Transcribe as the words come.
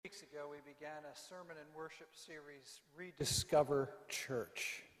weeks ago, we began a sermon and worship series, Rediscover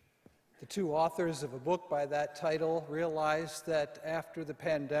Church. The two authors of a book by that title realized that after the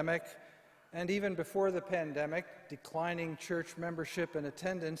pandemic, and even before the pandemic, declining church membership and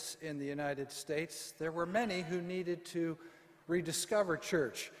attendance in the United States, there were many who needed to rediscover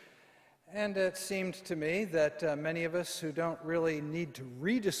church. And it seemed to me that many of us who don't really need to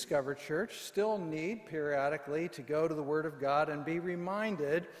rediscover church still need periodically to go to the Word of God and be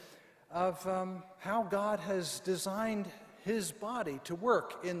reminded of how God has designed His body to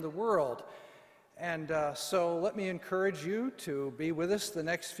work in the world. And so let me encourage you to be with us the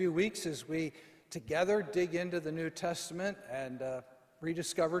next few weeks as we together dig into the New Testament and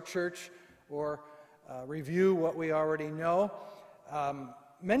rediscover church or review what we already know.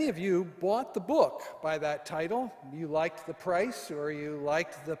 Many of you bought the book by that title. You liked the price or you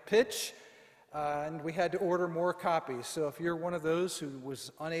liked the pitch, and we had to order more copies. So if you're one of those who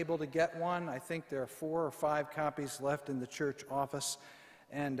was unable to get one, I think there are 4 or 5 copies left in the church office,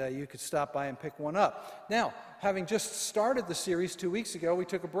 and you could stop by and pick one up. Now, having just started the series 2 weeks ago, we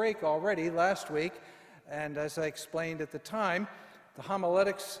took a break already last week, and as I explained at the time, the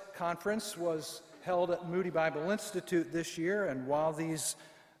Homiletics Conference was held at Moody Bible Institute this year, and while these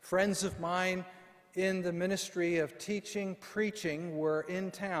friends of mine in the ministry of teaching, preaching were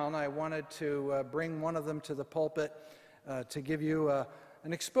in town, I wanted to bring one of them to the pulpit to give you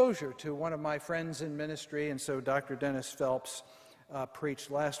an exposure to one of my friends in ministry, and so Dr. Dennis Phelps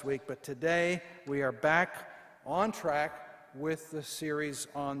preached last week. But today we are back on track with the series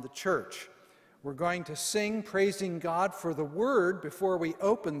on the church. We're going to sing praising God for the Word before we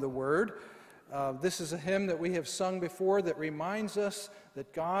open the Word. This is a hymn that we have sung before that reminds us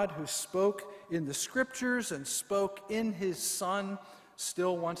that God, who spoke in the Scriptures and spoke in His Son,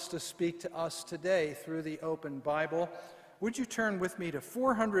 still wants to speak to us today through the open Bible. Would you turn with me to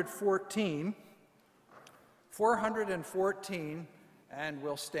 414, and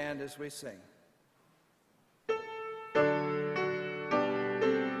we'll stand as we sing.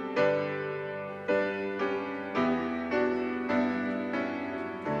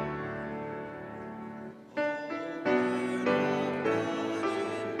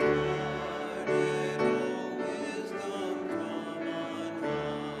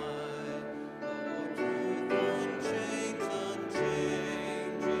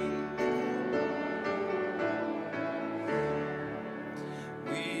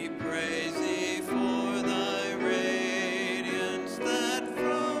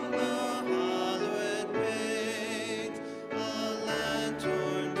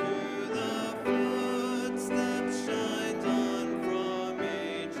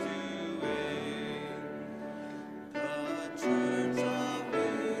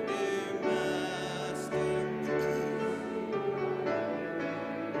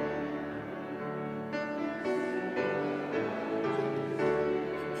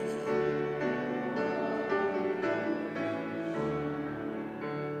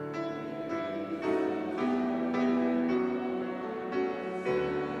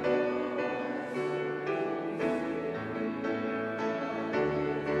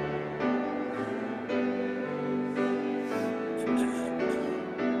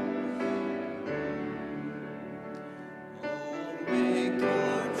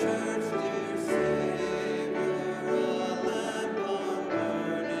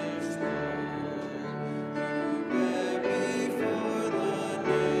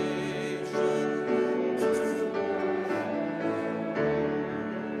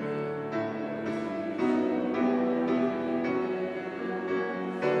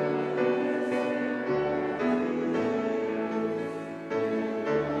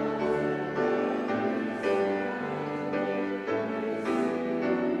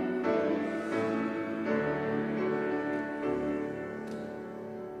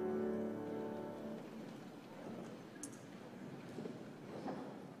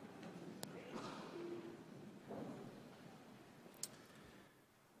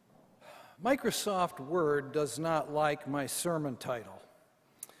 Microsoft Word does not like my sermon title.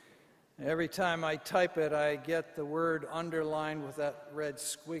 Every time I type it, I get the word underlined with that red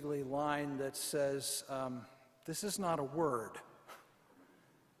squiggly line that says, this is not a word.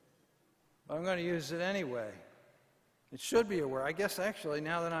 But I'm going to use it anyway. It should be a word. I guess actually,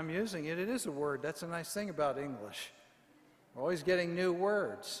 now that I'm using it, it is a word. That's a nice thing about English. We're always getting new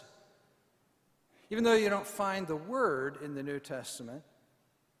words. Even though you don't find the word in the New Testament,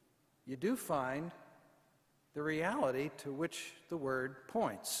 you do find the reality to which the word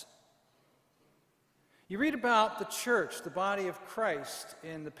points. You read about the church, the body of Christ,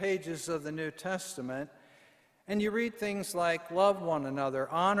 in the pages of the New Testament, And you read things like love one another,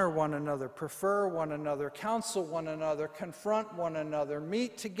 honor one another, prefer one another, counsel one another, confront one another,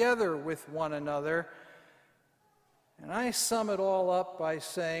 meet together with one another. And I sum it all up by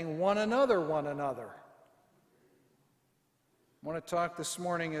saying one another, one another. I want to talk this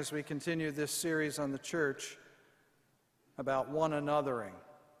morning as we continue this series on the church about one anothering.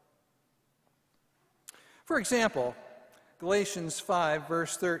 For example, Galatians 5,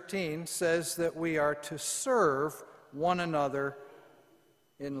 verse 13 says that we are to serve one another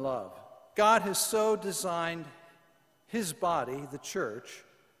in love. God has so designed his body, the church,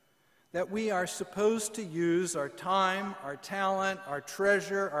 that we are supposed to use our time, our talent, our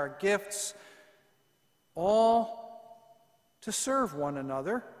treasure, our gifts, all to serve one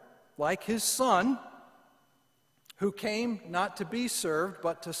another, like his Son, who came not to be served,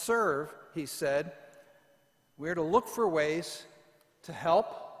 but to serve, he said. We're to look for ways to help,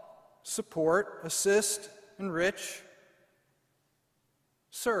 support, assist, enrich,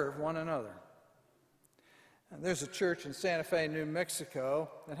 serve one another. And there's a church in Santa Fe, New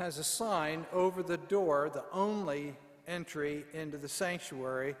Mexico, that has a sign over the door, the only entry into the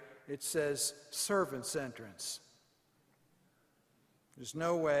sanctuary. It says, servant's entrance. There's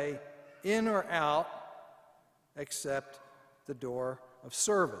no way in or out except the door of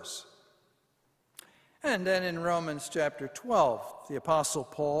service. And then in Romans chapter 12, the Apostle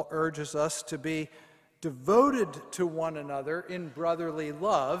Paul urges us to be devoted to one another in brotherly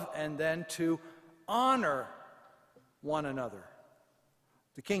love and then to honor one another.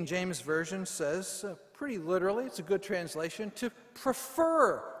 The King James Version says, pretty literally, it's a good translation, to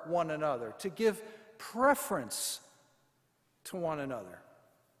prefer one another, to give preference to one another.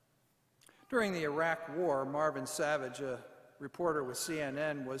 During the Iraq War, Marvin Savage, a reporter with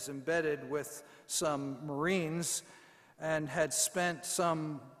CNN, was embedded with some Marines and had spent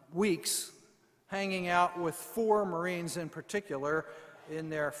some weeks hanging out with 4 Marines in particular in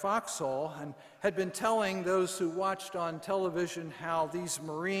their foxhole, and had been telling those who watched on television how these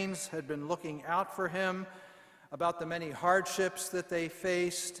Marines had been looking out for him, about the many hardships that they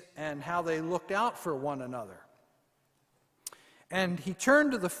faced, and how they looked out for one another. And he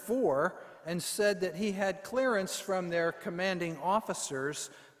turned to the 4 and said that he had clearance from their commanding officers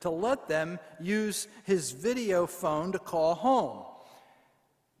to let them use his video phone to call home.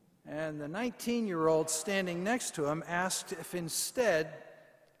 And the 19-year-old standing next to him asked if instead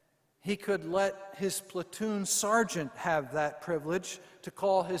he could let his platoon sergeant have that privilege to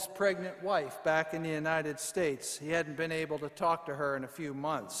call his pregnant wife back in the United States. He hadn't been able to talk to her in a few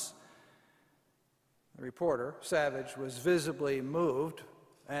months. The reporter, Savage, was visibly moved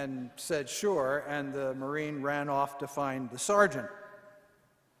and said sure, and the Marine ran off to find the sergeant.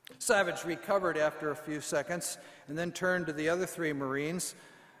 Savage recovered after a few seconds and then turned to the other 3 Marines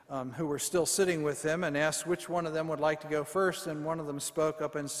who were still sitting with him and asked which one of them would like to go first, and one of them spoke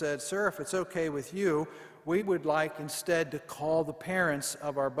up and said, "Sir, if it's okay with you, we would like instead to call the parents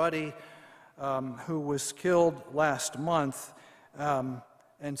of our buddy who was killed last month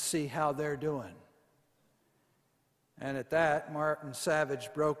and see how they're doing." And at that, Martin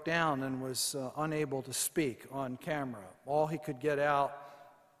Savage broke down and was unable to speak on camera. All he could get out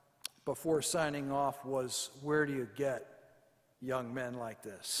before signing off was, "Where do you get young men like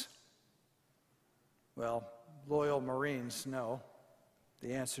this?" Well, loyal Marines know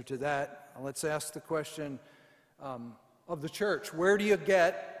the answer to that. Let's ask the question of the church. Where do you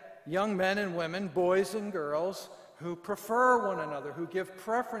get young men and women, boys and girls, who prefer one another, who give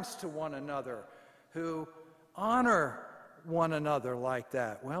preference to one another, who honor one another like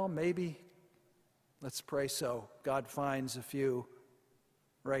that? Well, maybe, let's pray so, God finds a few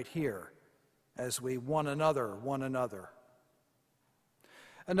right here as we one another.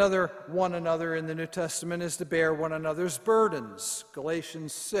 Another one another in the New Testament is to bear one another's burdens.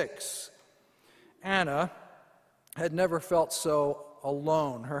 Galatians 6. Anna had never felt so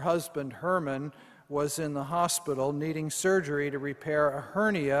alone. Her husband, Herman, was in the hospital needing surgery to repair a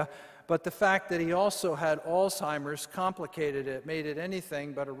hernia, but the fact that he also had Alzheimer's complicated it, made it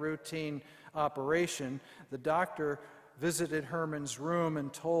anything but a routine operation. The doctor visited Herman's room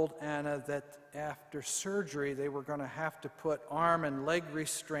and told Anna that after surgery they were going to have to put arm and leg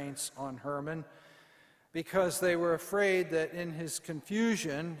restraints on Herman because they were afraid that in his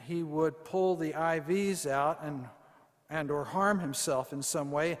confusion he would pull the IVs out and or harm himself in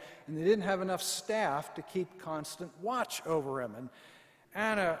some way, and they didn't have enough staff to keep constant watch over him. And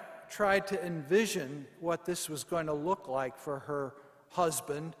Anna tried to envision what this was going to look like for her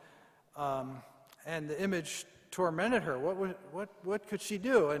husband, and the image tormented her. What could she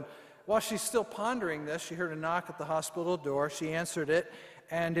do? And while she's still pondering this, she heard a knock at the hospital door. She answered it,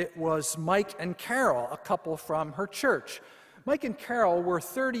 and it was Mike and Carol, a couple from her church. Mike and Carol were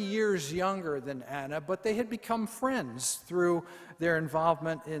 30 years younger than Anna, but they had become friends through their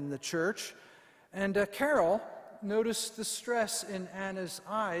involvement in the church. And Carol noticed the stress in Anna's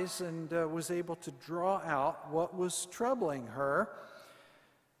eyes and was able to draw out what was troubling her.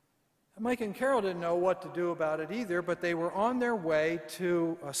 Mike and Carol didn't know what to do about it either, but they were on their way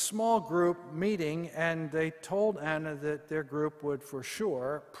to a small group meeting, and they told Anna that their group would for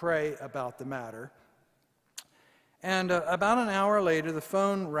sure pray about the matter. And about an hour later, the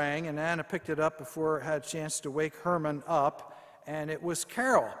phone rang, and Anna picked it up before it had a chance to wake Herman up, and it was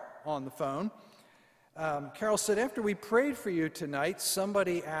Carol on the phone. Carol said, after we prayed for you tonight,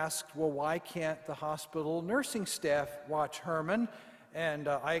 somebody asked, well, why can't the hospital nursing staff watch Herman? And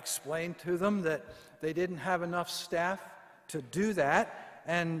I explained to them that they didn't have enough staff to do that.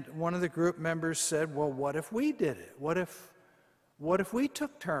 And one of the group members said, well, what if we did it? What if we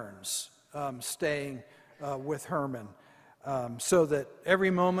took turns staying with Herman so that every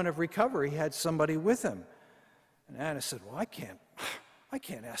moment of recovery he had somebody with him? And Anna said, well, I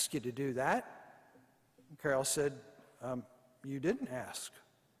can't ask you to do that. And Carol said, you didn't ask.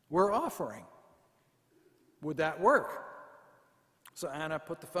 We're offering. Would that work? So Anna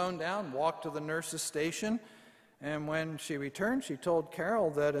put the phone down, walked to the nurse's station, and when she returned, she told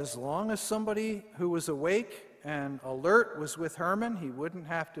Carol that as long as somebody who was awake and alert was with Herman, he wouldn't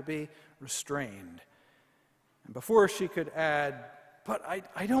have to be restrained. And before she could add, but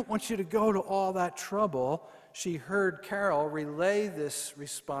I don't want you to go to all that trouble, she heard Carol relay this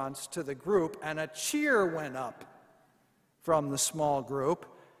response to the group, and a cheer went up from the small group.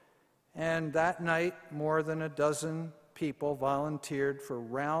 And that night, more than a dozen people volunteered for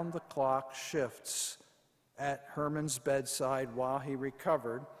round-the-clock shifts at Herman's bedside while he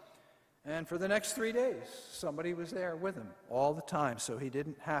recovered. And for the next 3 days, somebody was there with him all the time, so he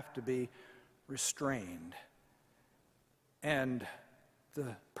didn't have to be restrained. And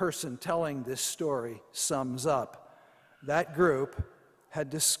the person telling this story sums up. That group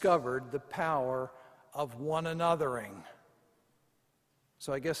had discovered the power of one anothering.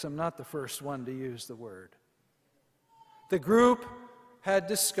 So I guess I'm not the first one to use the word. The group had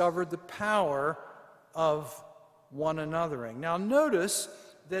discovered the power of one anothering. Now notice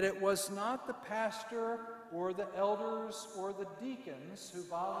that it was not the pastor or the elders or the deacons who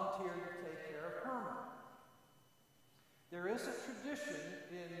volunteered to take care of Herman. There is a tradition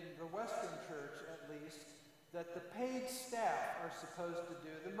in the Western Church, at least, that the paid staff are supposed to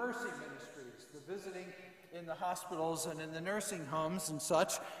do the mercy ministries, the visiting in the hospitals and in the nursing homes and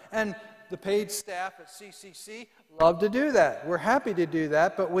such. And the paid staff at CCC love to do that. We're happy to do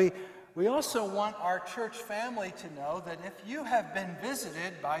that, but we also want our church family to know that if you have been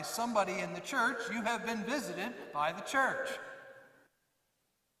visited by somebody in the church, you have been visited by the church.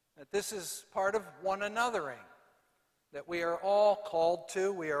 That this is part of one anothering, that we are all called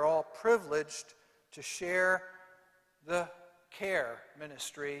to, we are all privileged to share the care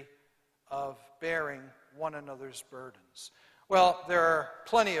ministry of bearing one another's burdens. Well, there are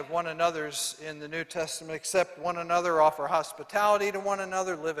plenty of one another's in the New Testament. Accept one another, offer hospitality to one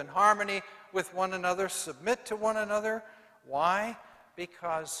another, live in harmony with one another, submit to one another. Why?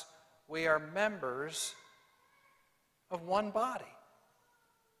 Because we are members of one body.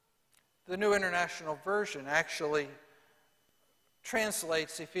 The New International Version actually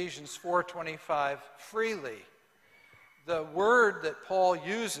translates Ephesians 4:25 freely. The word that Paul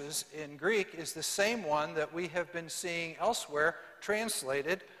uses in Greek is the same one that we have been seeing elsewhere,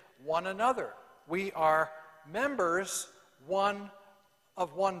 translated one another. We are members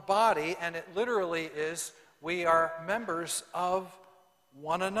of one body, and it literally is we are members of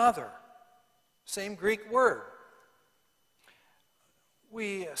one another. Same Greek word.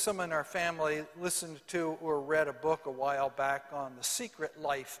 Some in our family listened to or read a book a while back on the secret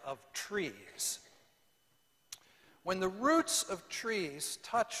life of trees. When the roots of trees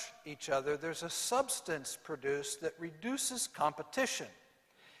touch each other, there's a substance produced that reduces competition.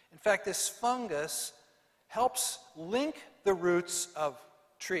 In fact, this fungus helps link the roots of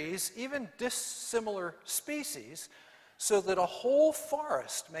trees, even dissimilar species, so that a whole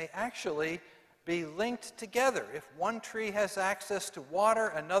forest may actually be linked together. If one tree has access to water,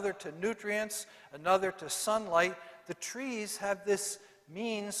 another to nutrients, another to sunlight, the trees have this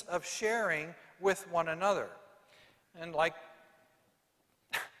means of sharing with one another. And like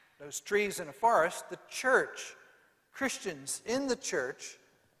those trees in a forest, the church, Christians in the church,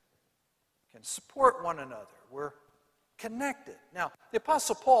 can support one another. We're connected. Now, the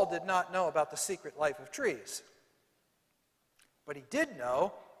Apostle Paul did not know about the secret life of trees, but he did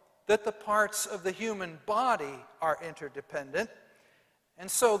know that the parts of the human body are interdependent, And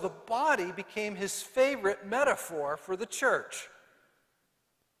so the body became his favorite metaphor for the church.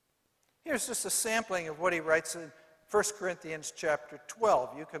 Here's just a sampling of what he writes in 1 Corinthians chapter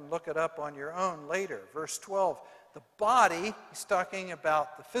 12. You can look it up on your own later. Verse 12, the body, he's talking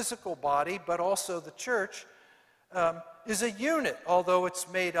about the physical body, but also the church, is a unit, although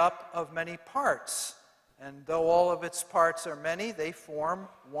it's made up of many parts. And though all of its parts are many, they form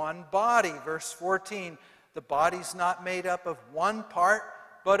one body. Verse 14, the body's not made up of one part,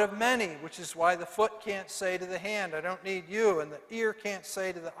 but of many, which is why the foot can't say to the hand, I don't need you, and the ear can't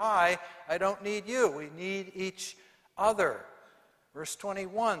say to the eye, I don't need you. We need each other. Verse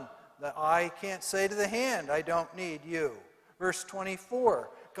 21, the eye can't say to the hand, I don't need you. Verse 24,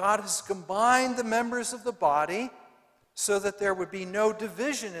 God has combined the members of the body so that there would be no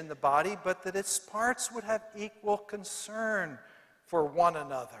division in the body, but that its parts would have equal concern for one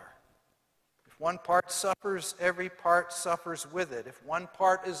another. If one part suffers, every part suffers with it. If one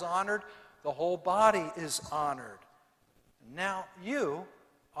part is honored, the whole body is honored. Now you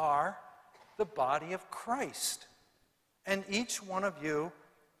are the body of Christ, and each one of you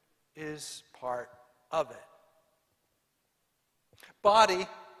is part of it. Body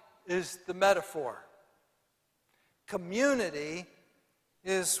is the metaphor. Community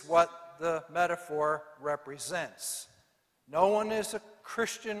is what the metaphor represents. No one is a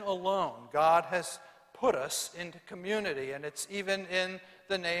Christian alone. God has put us into community, and it's even in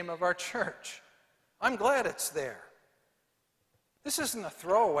the name of our church. I'm glad it's there. This isn't a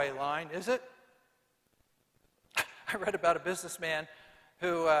throwaway line, is it? I read about a businessman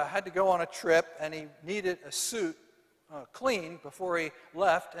who had to go on a trip, and he needed a suit cleaned before he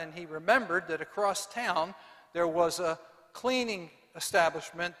left, and he remembered that across town there was a cleaning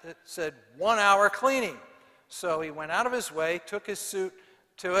establishment that said 1 hour cleaning. So he went out of his way, took his suit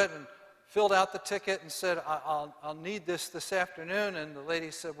to it, and filled out the ticket and said, I'll need this afternoon. And the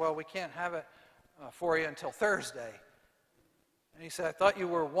lady said, well, we can't have it for you until Thursday. And he said, I thought you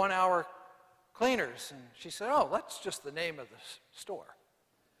were 1 hour cleaners. And she said, oh, that's just the name of the store.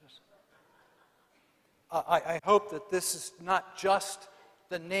 I hope that this is not just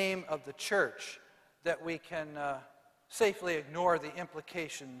the name of the church, that we can safely ignore the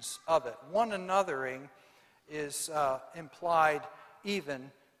implications of it. One anothering is implied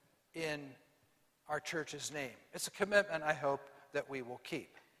even in our church's name. It's a commitment I hope that we will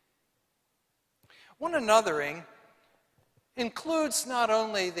keep. One anothering includes not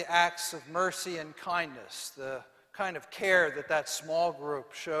only the acts of mercy and kindness, the kind of care that small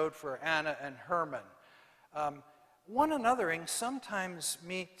group showed for Anna and Herman. One anothering sometimes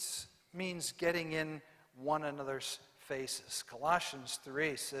means getting in one another's faces. Colossians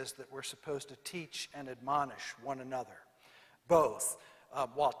 3 says that we're supposed to teach and admonish one another. Both.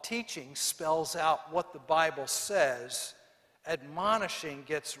 While teaching spells out what the Bible says, admonishing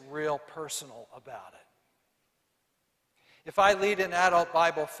gets real personal about it. If I lead an adult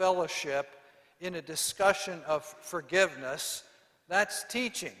Bible fellowship in a discussion of forgiveness, that's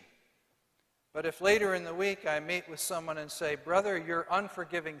teaching. But if later in the week I meet with someone and say, brother, your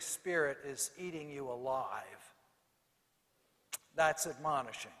unforgiving spirit is eating you alive, that's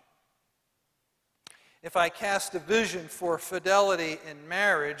admonishing. If I cast a vision for fidelity in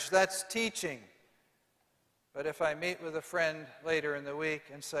marriage, that's teaching. But if I meet with a friend later in the week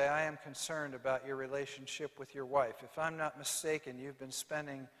and say, I am concerned about your relationship with your wife, if I'm not mistaken, you've been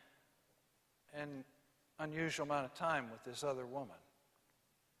spending an unusual amount of time with this other woman,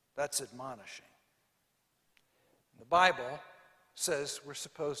 that's admonishing. The Bible says we're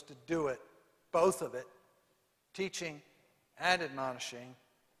supposed to do it, both of it, teaching and admonishing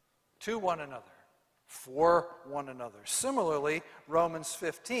to one another, for one another. Similarly, Romans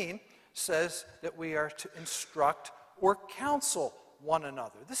 15 says that we are to instruct or counsel one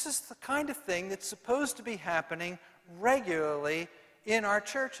another. This is the kind of thing that's supposed to be happening regularly in our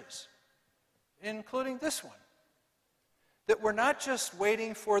churches, including this one. That we're not just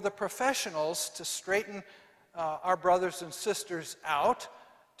waiting for the professionals to straighten our brothers and sisters out,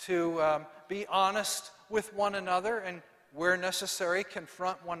 to be honest with one another, and where necessary,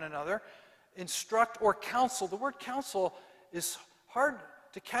 confront one another, instruct or counsel. The word counsel is hard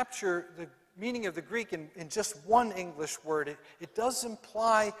to capture the meaning of the Greek in just one English word. It does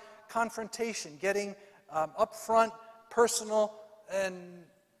imply confrontation, getting upfront, personal, and,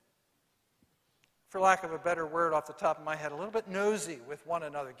 for lack of a better word off the top of my head, a little bit nosy with one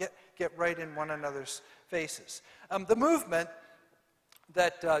another. Get right in one another's faces. The movement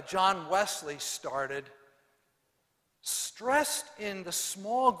that John Wesley started stressed in the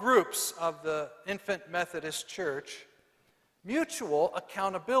small groups of the Infant Methodist Church mutual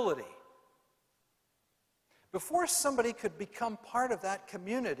accountability. Before somebody could become part of that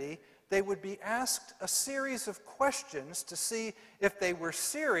community, they would be asked a series of questions to see if they were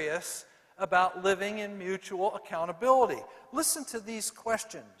serious about living in mutual accountability. Listen to these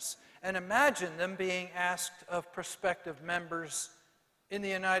questions and imagine them being asked of prospective members in the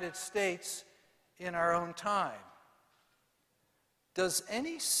United States in our own time. Does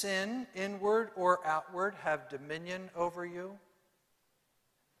any sin, inward or outward, have dominion over you?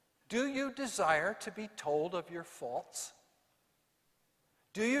 Do you desire to be told of your faults?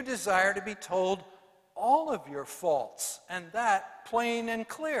 Do you desire to be told all of your faults, and that plain and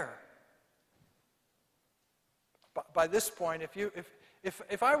clear? By this point,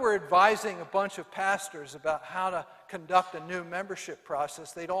 if I were advising a bunch of pastors about how to conduct a new membership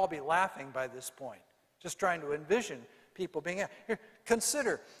process, they'd all be laughing by this point, just trying to envision people being here.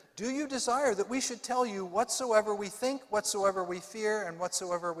 Consider, do you desire that we should tell you whatsoever we think, whatsoever we fear, and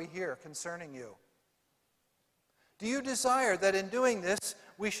whatsoever we hear concerning you? Do you desire that in doing this,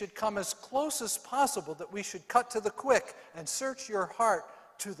 we should come as close as possible, that we should cut to the quick and search your heart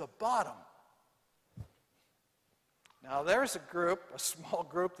to the bottom? Now, there's a small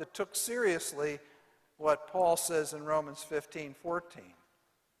group that took seriously what Paul says in Romans 15:14.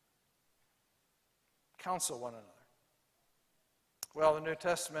 Counsel one another. Well, the New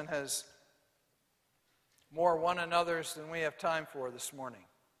Testament has more one another's than we have time for this morning.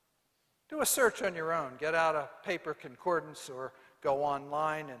 Do a search on your own. Get out a paper concordance or go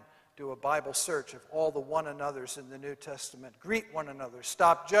online and do a Bible search of all the one another's in the New Testament. Greet one another.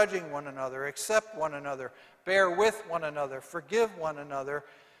 Stop judging one another. Accept one another. Bear with one another. Forgive one another.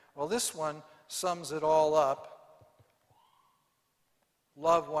 Well, this one sums it all up.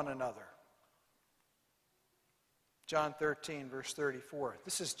 Love one another. John 13, verse 34.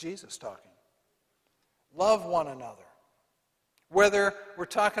 This is Jesus talking. Love one another. Whether we're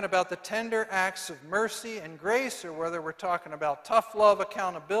talking about the tender acts of mercy and grace or whether we're talking about tough love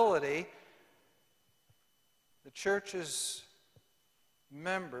accountability, the church's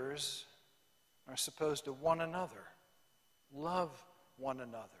members are supposed to one another, love one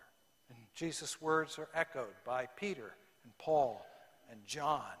another. And Jesus' words are echoed by Peter and Paul and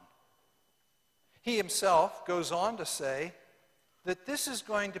John. He himself goes on to say that this is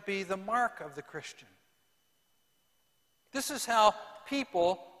going to be the mark of the Christian. This is how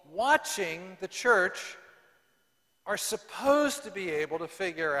people watching the church are supposed to be able to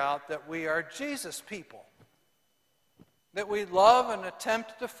figure out that we are Jesus people, that we love and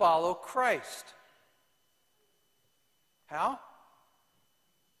attempt to follow Christ. How?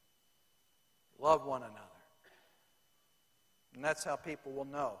 Love one another. And that's how people will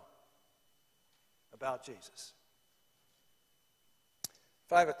know about Jesus.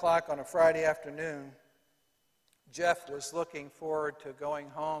 5 o'clock on a Friday afternoon, Jeff was looking forward to going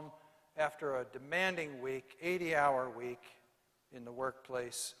home after a demanding week, 80-hour week in the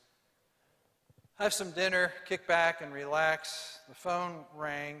workplace. Have some dinner, kick back and relax. The phone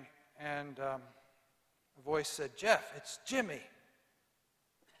rang and a voice said, "Jeff, it's Jimmy."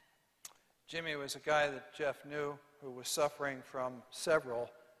 Jimmy was a guy that Jeff knew who was suffering from several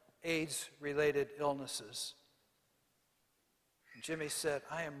AIDS-related illnesses. And Jimmy said,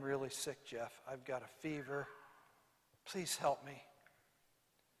 "I am really sick, Jeff. I've got a fever. Please help me."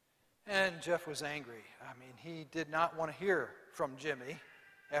 And Jeff was angry. I mean, he did not want to hear from Jimmy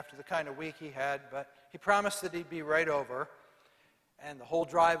after the kind of week he had, but he promised that he'd be right over. And the whole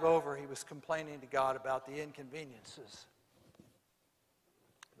drive over, he was complaining to God about the inconveniences.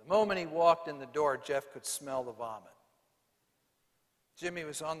 The moment he walked in the door, Jeff could smell the vomit. Jimmy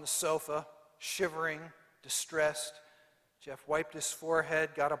was on the sofa, shivering, distressed. Jeff wiped his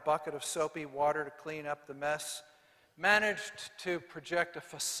forehead, got a bucket of soapy water to clean up the mess, managed to project a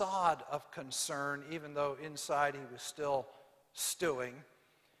facade of concern, even though inside he was still stewing.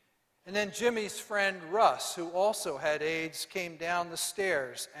 And then Jimmy's friend Russ, who also had AIDS, came down the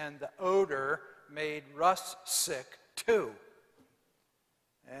stairs, and the odor made Russ sick too.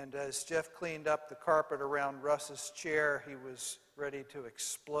 And as Jeff cleaned up the carpet around Russ's chair, he was ready to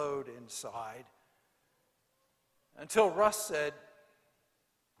explode inside. Until Russ said,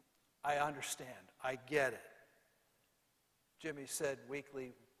 "I understand. I get it." Jimmy said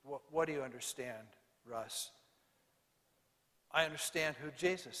weakly, "What do you understand, Russ?" "I understand who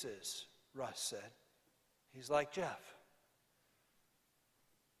Jesus is," Russ said. "He's like Jeff."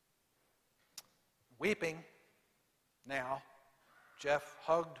 Weeping now, Jeff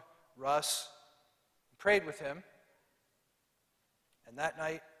hugged Russ and prayed with him. And that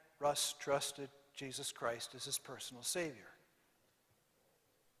night, Russ trusted Jesus Christ as his personal Savior.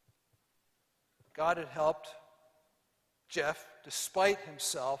 God had helped Jeff, despite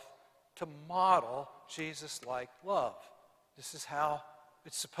himself, to model Jesus-like love. This is how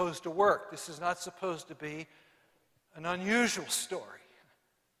it's supposed to work. This is not supposed to be an unusual story.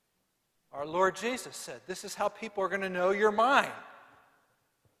 Our Lord Jesus said, this is how people are going to know you're mine.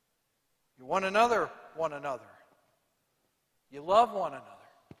 You one another. You love one another.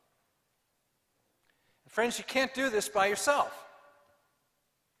 And friends, you can't do this by yourself.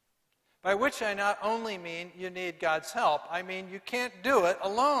 By which I not only mean you need God's help, I mean you can't do it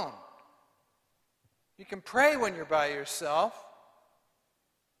alone. You can pray when you're by yourself.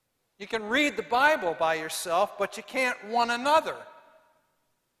 You can read the Bible by yourself, but you can't one another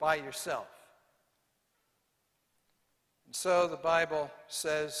by yourself. And so the Bible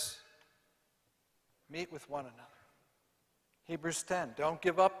says, meet with one another. Hebrews 10, don't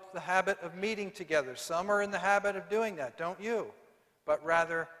give up the habit of meeting together. Some are in the habit of doing that, don't you? But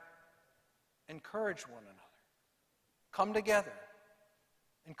rather, encourage one another. Come together.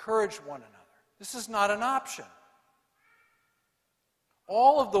 Encourage one another. This is not an option.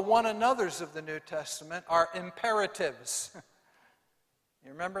 All of the one another's of the New Testament are imperatives.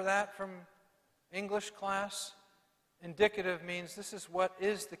 You remember that from English class? Indicative means this is what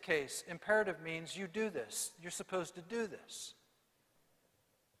is the case. Imperative means you do this. You're supposed to do this.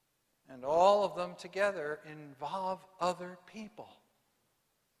 And all of them together involve other people.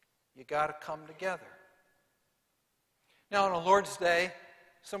 You got to come together. Now, on a Lord's Day,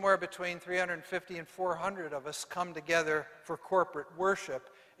 somewhere between 350 and 400 of us come together for corporate worship.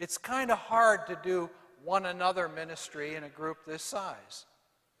 It's kind of hard to do one another ministry in a group this size.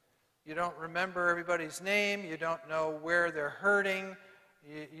 You don't remember everybody's name. You don't know where they're hurting.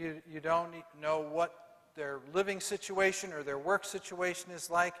 You don't know what their living situation or their work situation is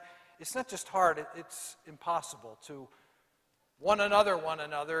like. It's not just hard, it's impossible to one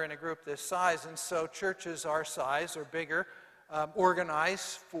another in a group this size. And so churches our size or bigger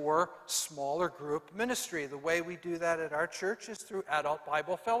organize for smaller group ministry. The way we do that at our church is through adult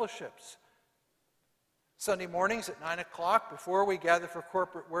Bible fellowships. Sunday mornings at 9 o'clock, before we gather for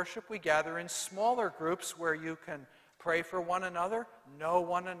corporate worship, we gather in smaller groups where you can pray for one another, know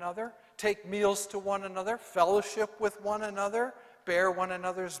one another, take meals to one another, fellowship with one another, bear one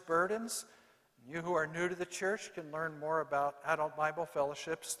another's burdens. You who are new to the church can learn more about adult Bible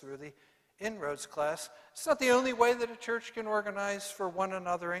fellowships through the Inroads class. It's not the only way that a church can organize for one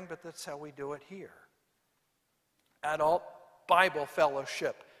anothering, but that's how we do it here. Adult Bible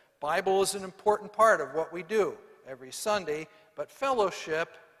fellowship. Bible is an important part of what we do every Sunday, but fellowship,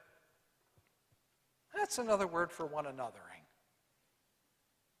 that's another word for one anothering.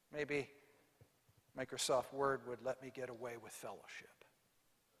 Maybe Microsoft Word would let me get away with fellowship.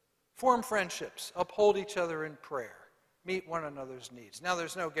 Form friendships, uphold each other in prayer, meet one another's needs. Now,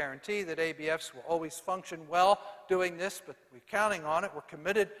 there's no guarantee that ABFs will always function well doing this, but we're counting on it. We're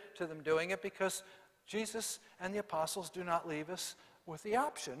committed to them doing it because Jesus and the apostles do not leave us with the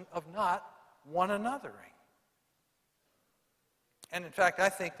option of not one anothering. And in fact, I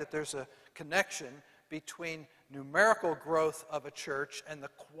think that there's a connection between numerical growth of a church and the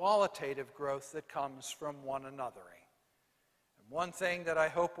qualitative growth that comes from one anothering. And one thing that I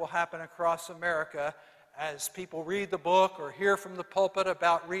hope will happen across America as people read the book or hear from the pulpit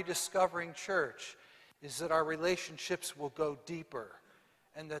about rediscovering church is that our relationships will go deeper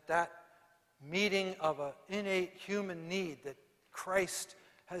and that meeting of an innate human need that Christ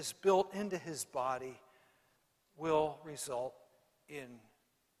has built into his body will result in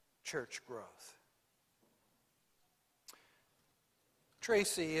church growth.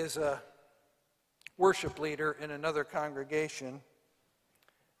 Tracy is a worship leader in another congregation.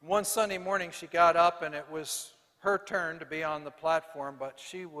 One Sunday morning she got up and it was her turn to be on the platform, but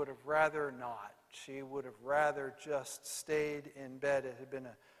she would have rather not. She would have rather just stayed in bed. It had been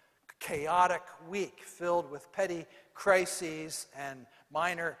a chaotic week filled with petty crises and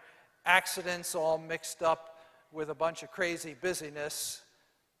minor accidents all mixed up with a bunch of crazy busyness.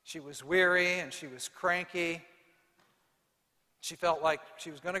 She was weary and she was cranky. She felt like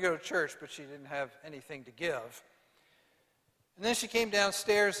she was going to go to church, but she didn't have anything to give. And then she came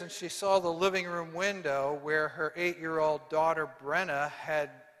downstairs and she saw the living room window where her 8-year-old daughter Brenna had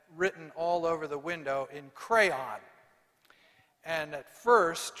written all over the window in crayon. And at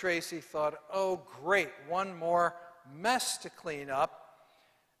first, Tracy thought, oh, great, one more mess to clean up.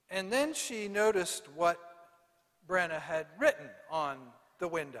 And then she noticed what Brenna had written on the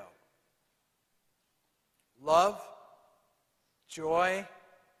window. Love, joy,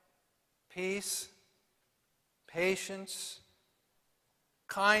 peace, patience,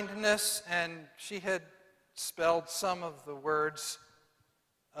 kindness, and she had spelled some of the words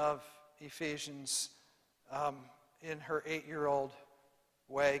of Ephesians in her 8-year-old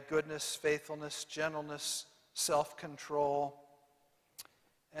way: goodness, faithfulness, gentleness, self-control.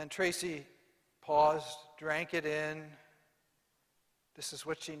 And Tracy paused, drank it in. This is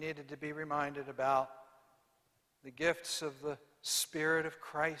what she needed to be reminded about: the gifts of the Spirit of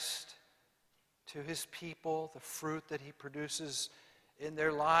Christ to his people, the fruit that he produces in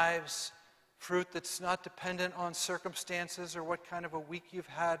their lives, fruit that's not dependent on circumstances or what kind of a week you've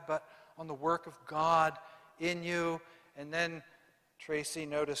had, but on the work of God in you. And then Tracy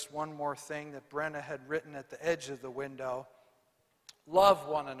noticed one more thing that Brenna had written at the edge of the window: love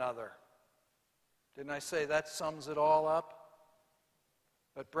one another. Didn't I say that sums it all up?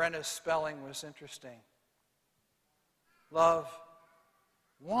 But Brenna's spelling was interesting. Love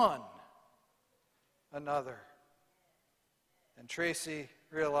one another. And Tracy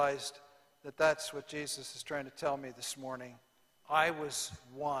realized that that's what Jesus is trying to tell me this morning. I was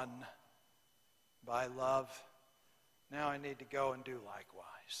won by love. Now I need to go and do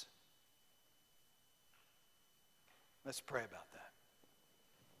likewise. Let's pray about that.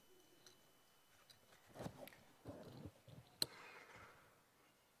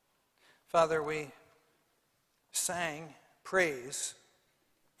 Father, we sang praise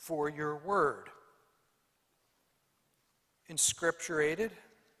for your word, inscripturated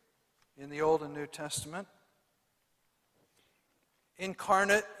in the Old and New Testament,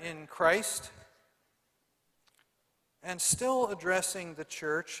 incarnate in Christ, and still addressing the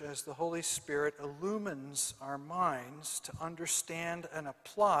church as the Holy Spirit illumines our minds to understand and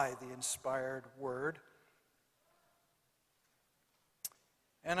apply the inspired word.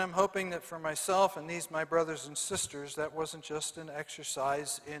 And I'm hoping that for myself and these my brothers and sisters, that wasn't just an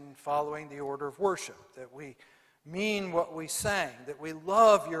exercise in following the order of worship, that we mean what we sang, that we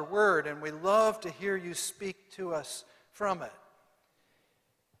love your word and we love to hear you speak to us from it.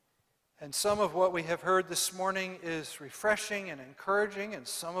 And some of what we have heard this morning is refreshing and encouraging, and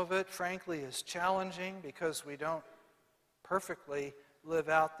some of it, frankly, is challenging because we don't perfectly live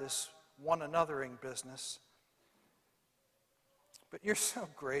out this one-anothering business. But you're so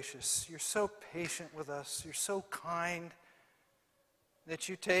gracious, you're so patient with us, you're so kind that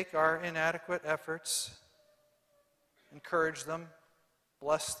you take our inadequate efforts, encourage them,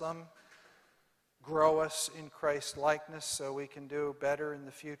 bless them, grow us in Christ's likeness so we can do better in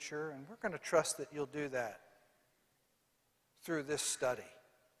the future. And we're going to trust that you'll do that through this study.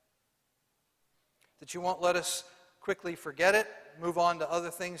 That you won't let us quickly forget it, move on to other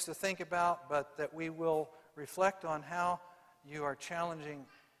things to think about, but that we will reflect on how you are challenging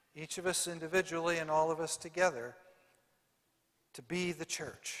each of us individually and all of us together to be the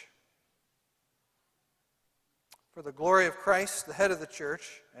church. For the glory of Christ, the head of the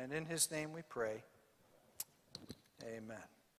church, and in his name we pray. Amen.